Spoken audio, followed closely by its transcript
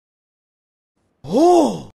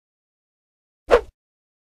Oh!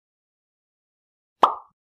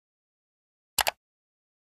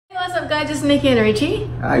 What's up guys, it's Nikki and Richie.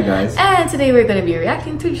 Hi guys. And today we're going to be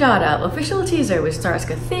reacting to Jada, official teaser which stars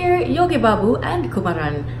Kathir, Yogi, Babu and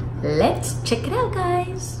Kumaran. Let's check it out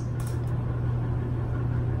guys.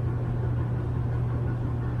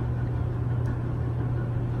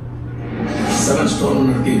 Seven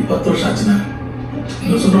stone ki pator shachna.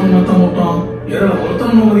 No stone mata mota. Yara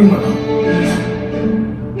ortam no mari mata.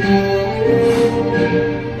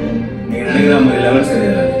 Nigga mari 11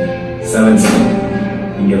 kadiyada. 7 stone.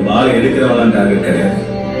 இங்க பால் எடுக்கிறவளாம் target கிடையாது.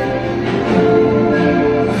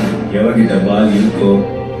 எவகிட்ட பால் இருக்கோ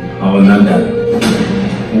அவன் தான் target.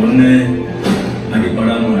 ஒண்ணு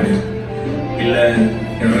அடிப்படாம ஆடு, இல்ல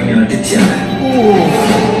இறங்கி அடிச்சாங்க.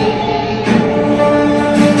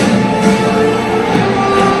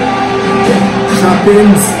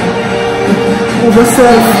 Happens over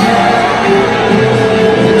self.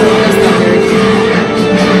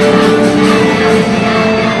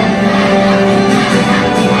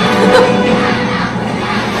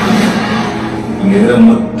 இங்க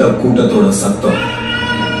மொத்த கூட்டத்தோட சத்தம்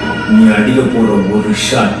நீ அடிக்க போற ஒரு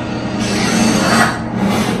ஷாட்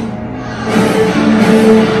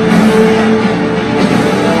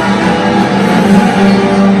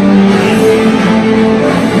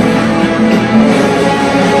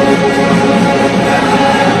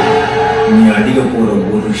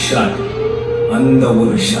அந்த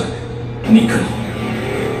ஒரு shot nickel.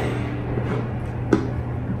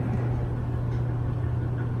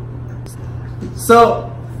 So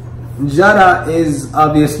Jada is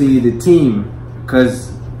obviously the team, because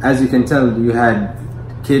as you can tell, you had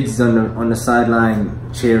kids on the sideline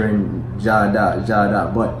cheering Jada.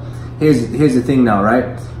 But here's the thing now, right?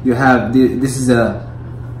 You have this is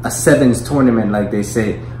a sevens tournament, like they say.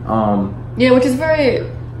 Yeah, which is very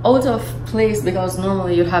out of place because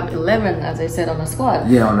normally you'd have 11, as I said, on a squad.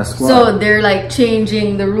 Yeah, on a squad. So they're like changing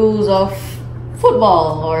the rules of football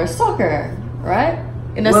or soccer, right?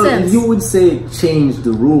 In a sense. You would say change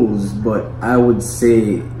the rules, but I would say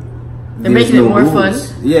they're making it more fun.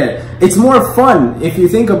 Yeah, it's more fun if you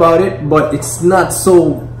think about it, but it's not so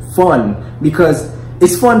fun because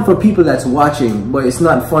it's fun for people that's watching, but it's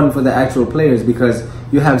not fun for the actual players because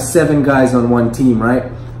you have 7 guys on one team, right?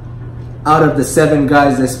 Out of the 7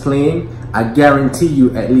 guys that's playing, I guarantee you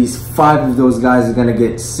at least 5 of those guys are going to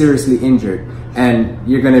get seriously injured, and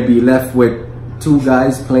you're going to be left with 2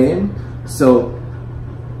 guys playing. So,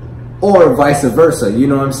 or vice versa, you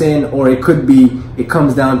know what I'm saying? Or it could be, it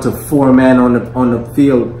comes down to 4 men on the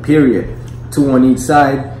field, period. 2 on each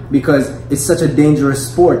side, because it's such a dangerous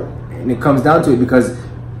sport. And it comes down to it because,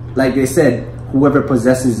 like they said, whoever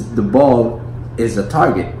possesses the ball is a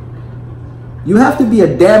target. You have to be a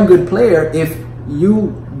damn good player if you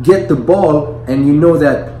get the ball and you know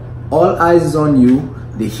that all eyes is on you,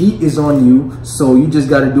 the heat is on you, so you just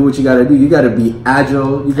got to do what you got to do. You got to be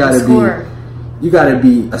agile, you got to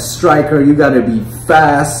be a striker, you got to be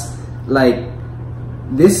fast. Like,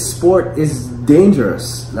 this sport is dangerous.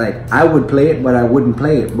 Like, I would play it, but I wouldn't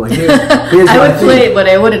play it. But here's I would play it, but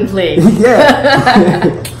I wouldn't play it.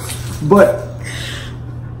 Yeah. But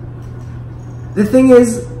the thing is,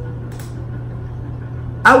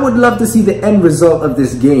 I would love to see the end result of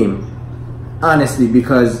this game, honestly,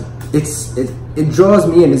 because it draws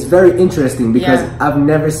me in. It's very interesting because I've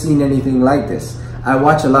never seen anything like this. I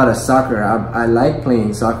watch a lot of soccer. I like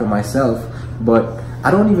playing soccer myself, but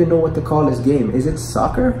I don't even know what to call this game. Is it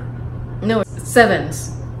soccer? No, it's sevens.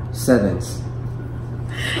 Sevens.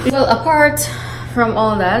 Well, apart from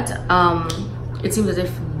all that, it seems as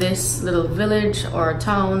if this little village or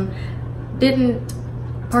town didn't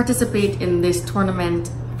participate in this tournament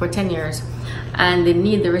for 10 years and they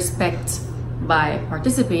need the respect by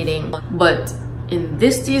participating. But in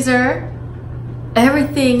this teaser,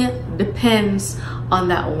 everything depends on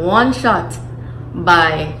that one shot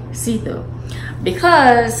by Sito,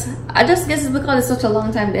 because I just guess it's because it's such a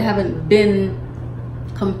long time they haven't been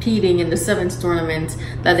competing in the sevens tournament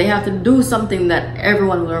that they have to do something that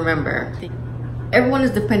everyone will remember. Everyone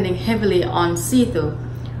is depending heavily on Sito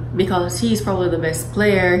because he's probably the best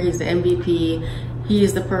player, he's the MVP, he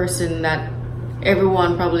is the person that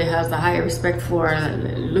everyone probably has the higher respect for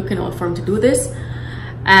and looking out for him to do this.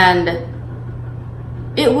 And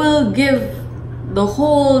it will give the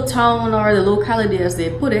whole town or the locality, as they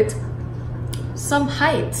put it, some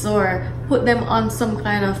heights or put them on some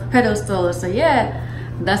kind of pedestal or say, yeah,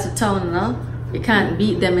 that's a town, no? You can't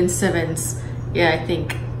beat them in sevens. Yeah, I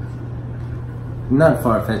think. Not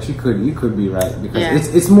far-fetched. You could be right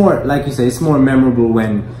because it's more, like you say, it's more memorable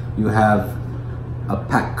when you have a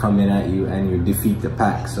pack coming at you and you defeat the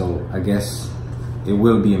pack. So I guess it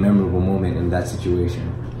will be a memorable moment in that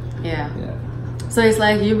situation. Yeah. Yeah. So it's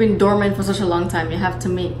like you've been dormant for such a long time. You have to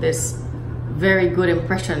make this very good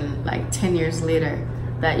impression like 10 years later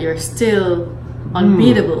that you're still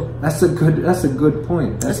unbeatable. That's a good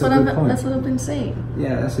point. That's what I've been saying.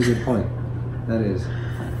 Yeah, that's a good point. That is.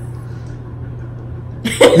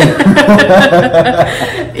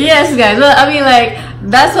 Yes, guys. Well, I mean, like,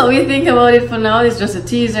 that's what we think about it for now. It's just a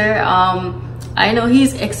teaser. I know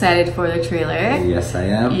he's excited for the trailer. Yes, I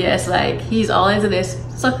am. Yes, like, he's all into this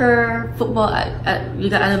soccer, football. I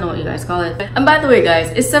don't know what you guys call it. And by the way,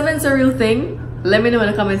 guys, is sevens a real thing? Let me know in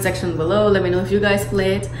the comment section below. Let me know if you guys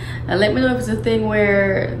play it, and let me know if it's a thing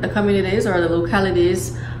where the communities or the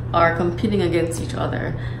localities are competing against each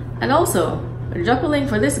other. And also, drop a link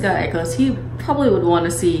for this guy because he probably would want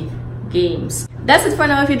to see games. That's it for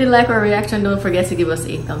now. If you did like our reaction, don't forget to give us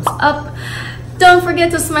a thumbs up. Don't forget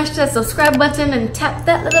to smash that subscribe button and tap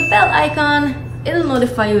that little bell icon. It'll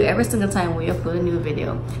notify you every single time we upload a new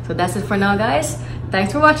video. So that's it for now, guys.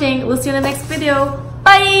 Thanks for watching. We'll see you in the next video.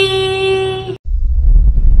 Bye!